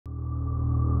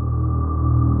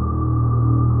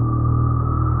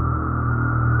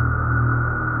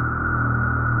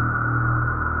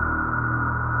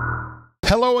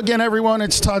Hello again, everyone.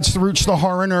 It's Todd Staruch, the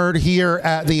Horror Nerd, here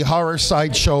at the Horror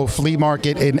Sideshow Flea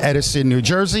Market in Edison, New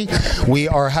Jersey. We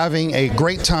are having a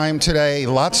great time today.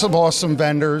 Lots of awesome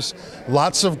vendors,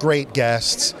 lots of great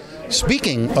guests.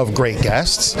 Speaking of great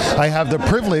guests, I have the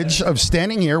privilege of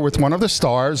standing here with one of the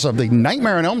stars of the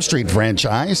Nightmare on Elm Street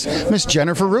franchise, Miss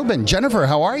Jennifer Rubin. Jennifer,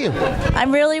 how are you?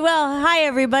 I'm really well. Hi,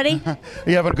 everybody.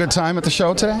 You having a good time at the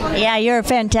show today? Yeah, you're a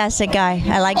fantastic guy.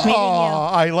 I like meeting you.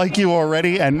 I like you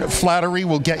already, and flattery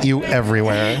will get you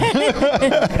everywhere.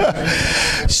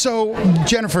 So,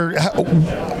 Jennifer,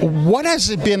 what has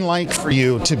it been like for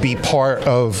you to be part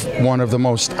of one of the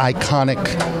most iconic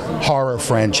horror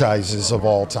franchises of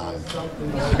all time?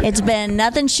 It's been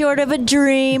nothing short of a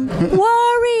dream.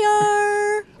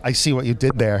 Warrior! I see what you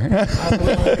did there.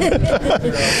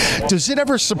 Does it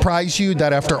ever surprise you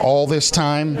that after all this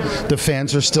time, the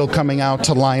fans are still coming out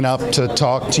to line up to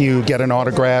talk to you, get an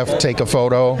autograph, take a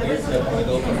photo?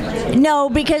 No,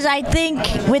 because I think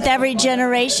with every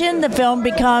generation, the film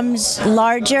becomes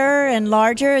larger and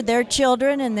larger. Their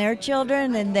children and their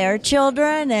children and their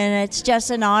children, and it's just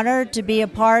an honor to be a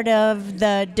part of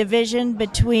the division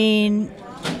between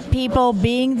people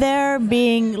being there,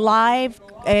 being live,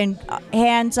 and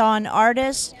hands-on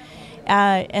artists,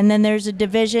 and then there's a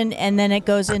division, and then it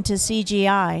goes into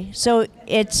CGI. So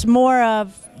it's more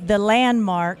of the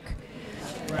landmark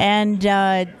and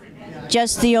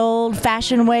just the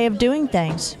old-fashioned way of doing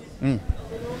things.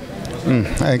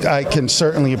 I can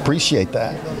certainly appreciate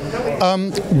that.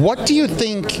 What do you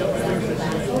think?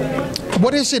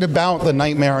 What is it about the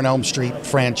Nightmare on Elm Street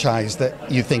franchise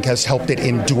that you think has helped it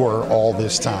endure all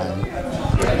this time?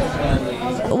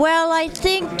 Well, I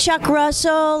think Chuck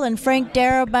Russell and Frank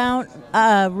Darabont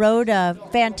wrote a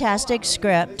fantastic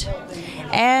script.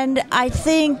 And I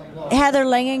think Heather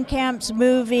Langenkamp's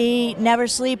movie, Never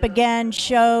Sleep Again,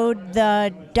 showed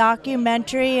the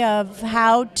documentary of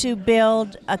how to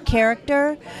build a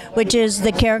character, which is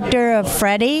the character of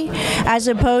Freddy, as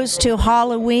opposed to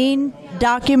Halloween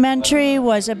documentary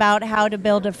was about how to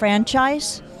build a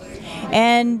franchise.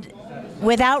 And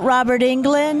without Robert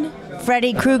Englund,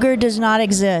 Freddy Krueger does not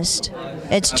exist.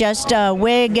 It's just a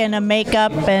wig and a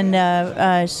makeup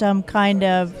and some kind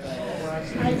of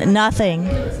nothing.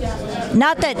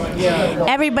 Not that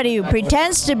everybody who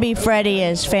pretends to be Freddy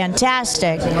is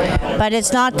fantastic, but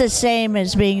it's not the same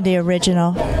as being the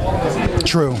original.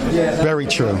 True. Very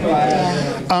true.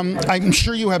 I'm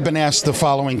sure you have been asked the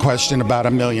following question about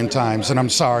 1 million times, and I'm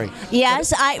sorry.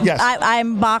 Yes,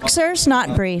 I'm boxers,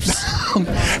 not briefs.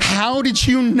 How did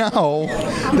you know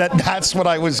that that's what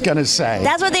I was going to say?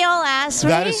 That's what they all ask me.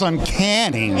 That is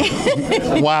uncanny.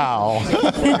 Wow.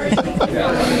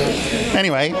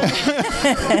 Anyway,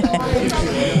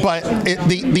 but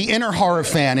the inner horror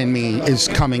fan in me is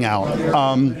coming out.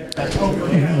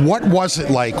 What was it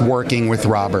like working with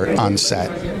Robert on set?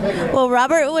 Well,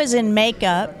 Robert was in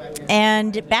makeup,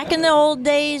 and back in the old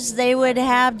days, they would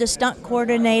have the stunt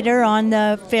coordinator on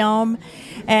the film,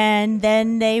 and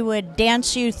then they would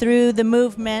dance you through the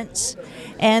movements,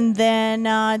 and then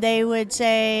they would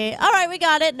say, all right, we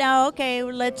got it now, okay,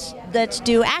 let's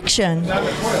do action.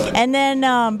 And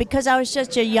then because I was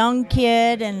such a young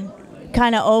kid and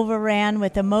kind of overran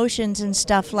with emotions and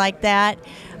stuff like that,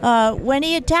 when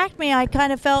he attacked me, I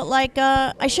kind of felt like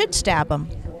I should stab him,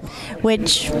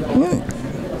 which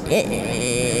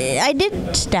I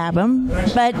did stab him,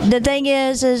 but the thing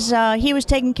is he was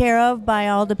taken care of by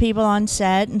all the people on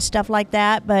set and stuff like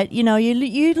that. But you know,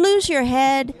 you lose your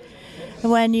head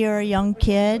when you're a young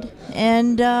kid,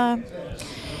 and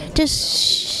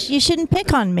just you shouldn't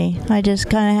pick on me. I just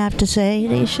kind of have to say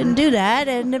you shouldn't do that,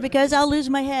 and because I'll lose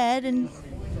my head and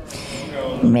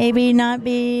maybe not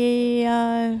be.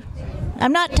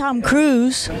 I'm not Tom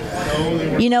Cruise,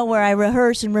 you know, where I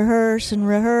rehearse and rehearse and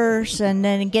rehearse and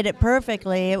then get it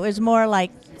perfectly. It was more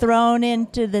like thrown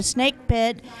into the snake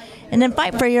pit and then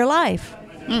fight for your life.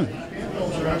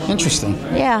 Interesting.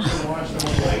 Yeah.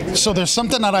 So there's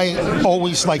something that I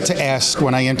always like to ask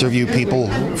when I interview people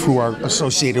who are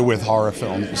associated with horror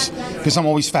films, because I'm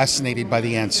always fascinated by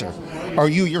the answer. Are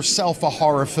you yourself a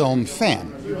horror film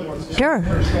fan? Sure.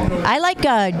 I like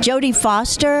Jodie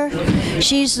Foster.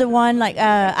 She's the one, like,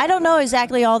 I don't know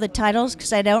exactly all the titles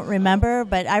because I don't remember,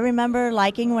 but I remember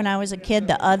liking when I was a kid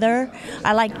The Other.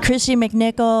 I liked Chrissy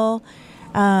McNichol,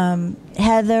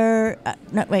 Heather,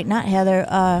 not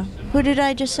Heather, who did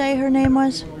I just say her name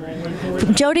was?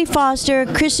 Jodie Foster,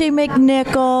 Chrissy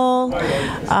McNichol,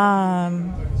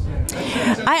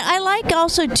 I like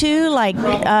also too, like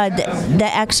The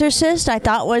Exorcist. I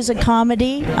thought was a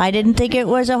comedy. I didn't think it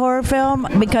was a horror film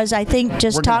because I think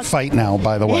just We're gonna fight now,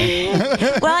 by the way.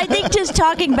 Well, I think just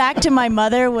talking back to my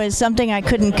mother was something I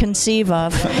couldn't conceive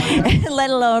of, let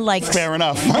alone like Fair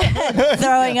enough.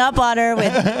 throwing up on her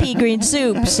with pea green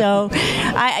soup. So,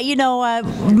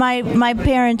 my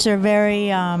parents are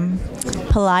very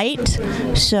polite,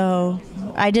 so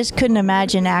I just couldn't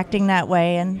imagine acting that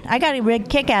way, and I got a big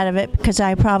kick out of it because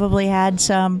I probably had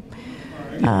some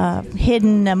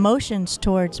hidden emotions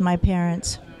towards my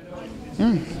parents.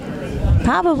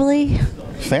 Probably.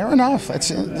 Fair enough.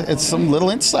 It's some little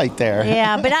insight there.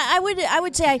 Yeah, but I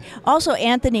would say also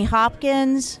Anthony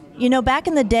Hopkins. You know, back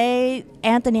in the day,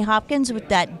 Anthony Hopkins with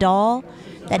that doll.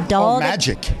 Oh,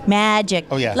 Magic. Magic.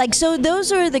 Oh, yeah. Like, so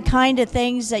those are the kind of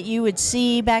things that you would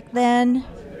see back then.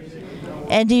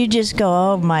 And you just go,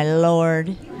 oh, my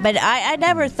Lord. But I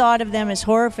never thought of them as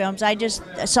horror films. I just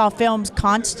saw films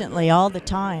constantly all the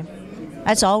time.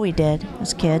 That's all we did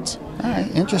as kids. All right,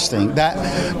 interesting.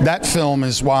 That film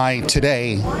is why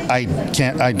today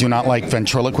I do not like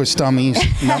ventriloquist dummies.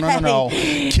 No.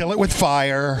 Kill it with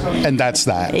fire, and that's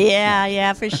that.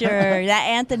 Yeah, for sure. That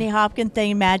Anthony Hopkins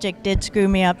thing, Magic, did screw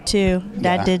me up too.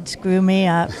 That did screw me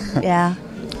up. Yeah.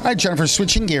 All right, Jennifer,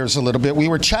 switching gears a little bit. We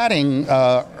were chatting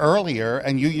earlier,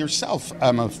 and you yourself are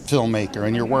a filmmaker,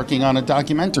 and you're working on a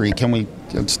documentary.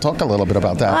 Let's talk a little bit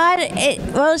about that? It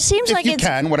seems like it's...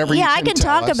 whatever you can I can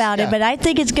talk about it, but I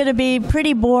think it's going to be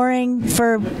pretty boring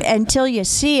until you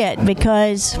see it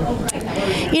because,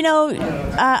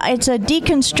 it's a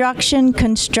deconstruction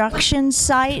construction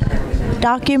site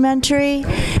documentary,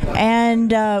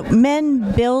 and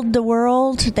men build the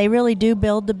world. They really do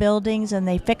build the buildings, and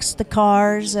they fix the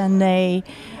cars, and they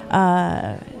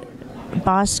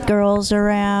boss girls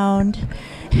around,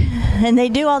 and they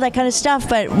do all that kind of stuff.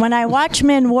 But when I watch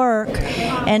men work,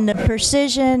 and the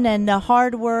precision and the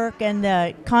hard work and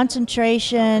the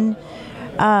concentration,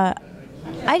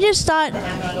 I just thought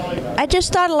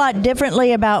a lot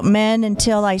differently about men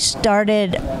until I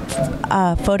started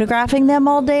photographing them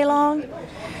all day long,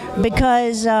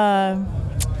 because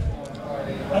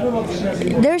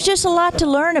there's just a lot to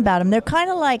learn about them. They're kind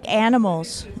of like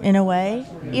animals in a way,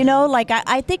 like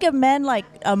I think of men like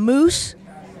a moose.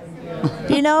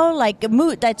 Like a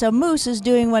moose. That's a moose is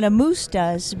doing what a moose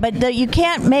does, but you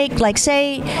can't make, like,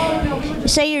 say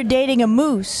you're dating a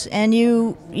moose and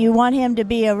you want him to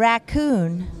be a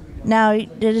raccoon. Now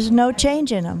there's no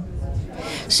change in him.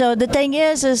 So the thing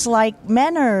is like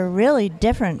men are really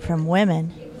different from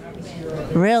women.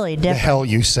 Really different. The hell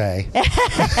you say?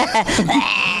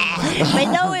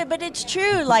 But it's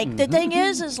true. Like, the thing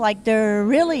is like they're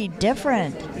really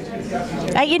different.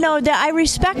 I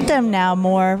respect them now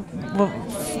more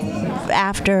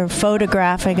after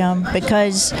photographing them,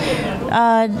 because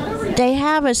they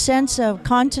have a sense of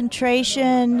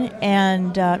concentration,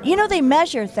 and they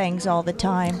measure things all the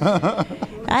time.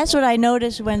 That's what I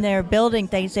noticed when they're building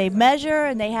things. They measure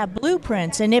and they have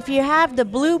blueprints, and if you have the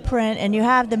blueprint and you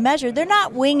have the measure, they're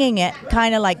not winging it,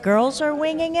 kind of like girls are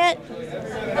winging it.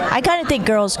 I kind of think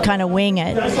girls kind of wing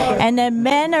it, and then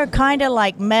men are kind of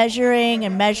like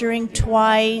measuring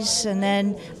twice, and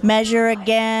then measure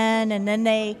again, and then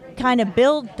they kind of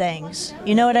build things.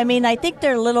 You know what I mean? I think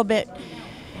they're a little bit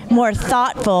more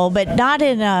thoughtful, but not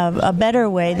in a better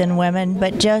way than women,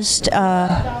 but just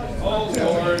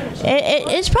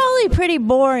it's probably pretty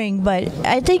boring, but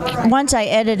I think once I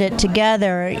edit it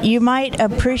together, you might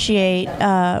appreciate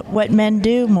what men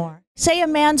do more. Say a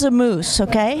man's a moose,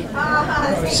 okay?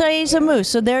 So he's a moose,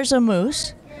 so there's a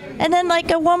moose. And then, like,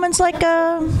 a woman's like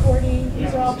a...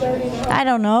 I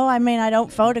don't know. I mean, I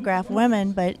don't photograph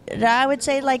women, but I would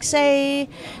say, like, say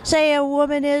a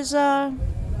woman is a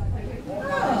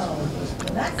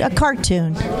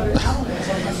cartoon.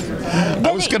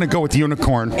 I was going to go with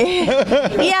unicorn.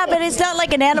 Yeah, but it's not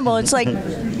like an animal. It's like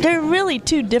they're really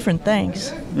two different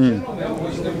things.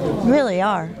 Really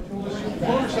are.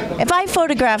 If I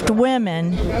photographed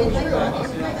women,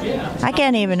 I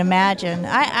can't even imagine.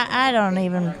 I don't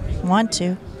even want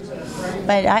to.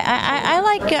 But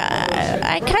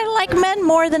I kind of like men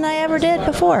more than I ever did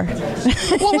before.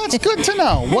 Well, that's good to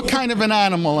know. What kind of an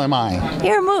animal am I?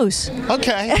 You're a moose.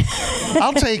 Okay.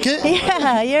 I'll take it.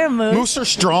 Yeah, you're a moose. Moose are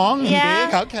strong and Yeah.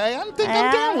 big. Okay, I'm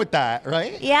down with that,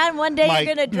 right? Yeah, and one day you're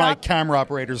going to drop... My camera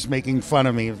operator's making fun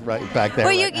of me right back there.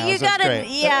 Well, right now, you so got to... great.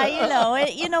 Yeah,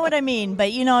 you know what I mean.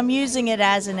 But, I'm using it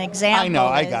as an example. I know,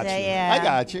 I got you. Yeah. I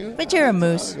got you. But you're a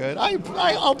moose. Good.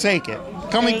 I'll take it.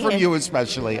 Coming from you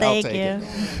especially, I'll take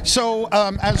it. So,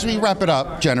 as we wrap it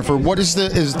up, Jennifer, what is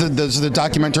does the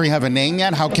documentary have a name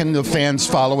yet? How can the fans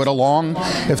follow it along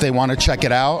if they want to check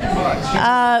it out?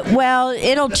 Well,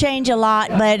 it'll change a lot,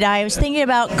 but I was thinking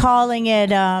about calling it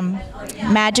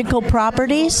Magical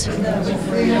Properties,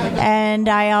 and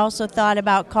I also thought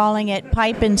about calling it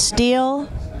Pipe and Steel,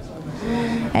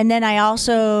 and then I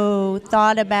also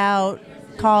thought about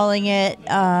calling it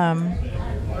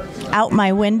Out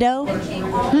My Window.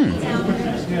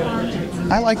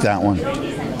 I like that one.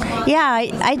 Yeah,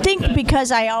 I think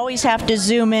because I always have to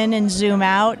zoom in and zoom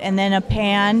out and then a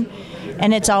pan,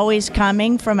 and it's always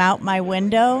coming from out my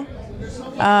window.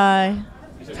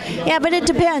 Yeah, but it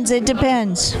depends. It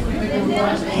depends.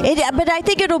 But I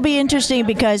think it'll be interesting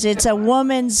because it's a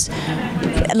woman's.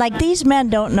 Like, these men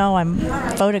don't know I'm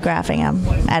photographing them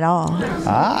at all.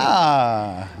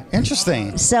 Ah,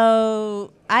 interesting.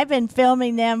 So I've been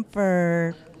filming them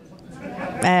for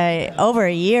over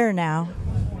a year now,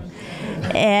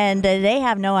 and they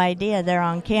have no idea they're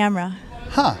on camera.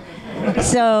 Huh.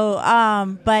 So,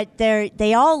 but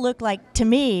they all look like, to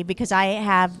me, because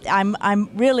I'm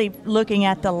really looking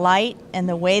at the light and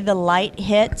the way the light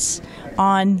hits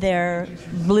on their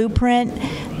blueprint,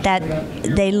 that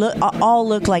they all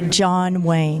look like John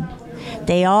Wayne.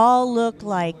 They all look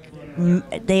like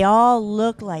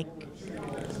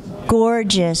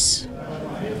gorgeous,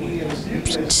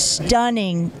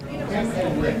 stunning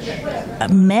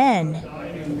men.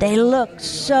 They look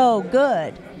so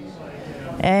good.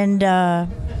 And,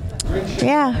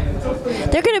 yeah,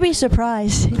 they're going to be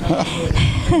surprised.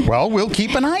 Well, we'll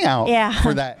keep an eye out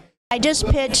for that. I just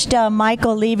pitched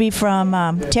Michael Levy from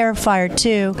Terrifier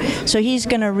 2, so he's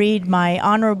going to read my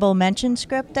honorable mention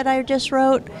script that I just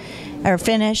wrote, or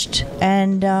finished.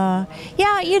 And, but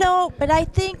I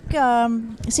think,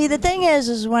 see, the thing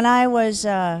is when I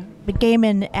became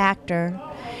an actor,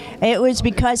 it was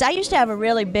because I used to have a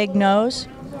really big nose.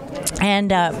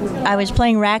 And I was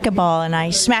playing racquetball, and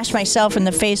I smashed myself in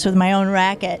the face with my own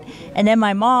racket. And then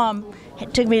my mom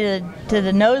took me to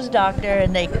the nose doctor,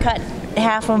 and they cut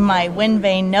half of my wind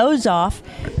vane nose off.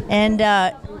 And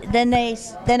then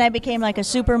I became like a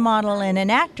supermodel and an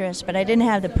actress, but I didn't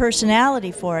have the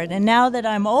personality for it. And now that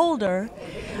I'm older,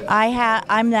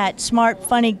 I'm that smart,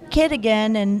 funny kid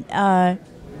again, and I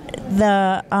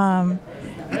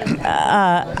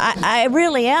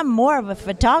really am more of a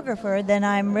photographer than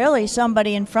I'm really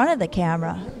somebody in front of the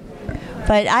camera.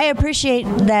 But I appreciate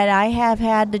that I have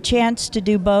had the chance to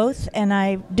do both, and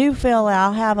I do feel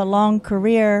I'll have a long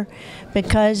career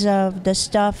because of the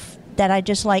stuff that I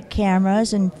just like,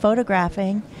 cameras and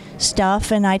photographing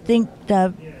stuff. And I think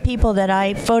the people that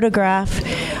I photograph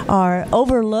are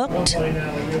overlooked,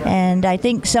 and I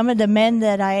think some of the men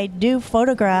that I do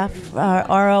photograph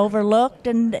are overlooked.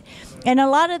 And a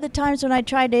lot of the times when I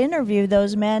tried to interview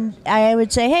those men, I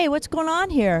would say, "Hey, what's going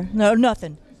on here?" "No,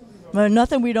 nothing. Well,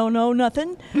 nothing. We don't know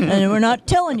nothing, and we're not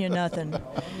telling you nothing."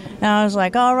 And I was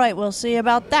like, "All right, we'll see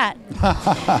about that."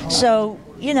 So,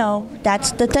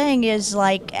 that's the thing, is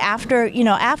like after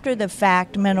the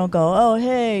fact, men will go, "Oh,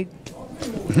 hey,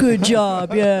 good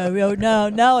job. Yeah,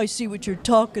 now I see what you're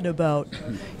talking about."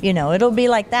 It'll be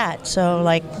like that. So,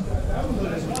 like,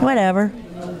 whatever.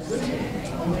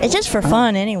 It's just for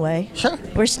fun anyway. Sure.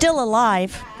 We're still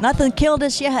alive. Nothing killed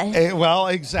us yet. Well,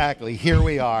 exactly. Here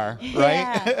we are, right?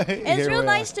 Yeah. It's real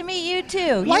nice to meet you,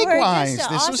 too. Likewise. This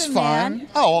awesome, was fun. Man.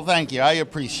 Oh, well, thank you. I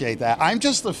appreciate that. I'm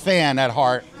just a fan at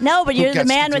heart. No, but you're the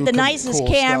man with the nicest cool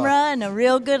camera stuff. And a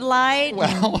real good light.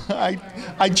 Well,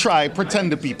 I try, pretend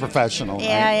to be professional.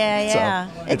 Yeah.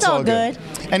 So, it's all good.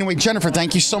 Anyway, Jennifer,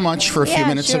 thank you so much for a few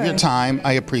minutes of your time.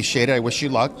 I appreciate it. I wish you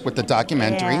luck with the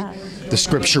documentary, the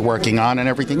scripts you're working on, and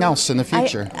everything else in the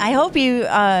future. I hope you're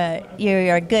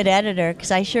a good editor,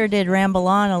 because I sure did ramble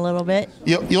on a little bit.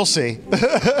 You'll see.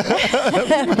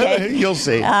 Okay. You'll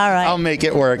see. All right. I'll make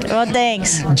it work. Well,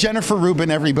 thanks. Jennifer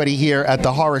Rubin, everybody, here at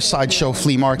the Horror Sideshow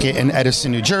Flea Market in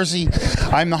Edison, New Jersey.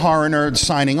 I'm the Horror Nerd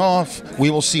signing off. We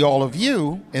will see all of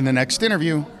you in the next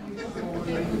interview.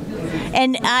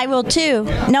 And I will too.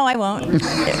 No, I won't.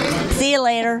 See you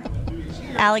later,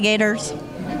 alligators.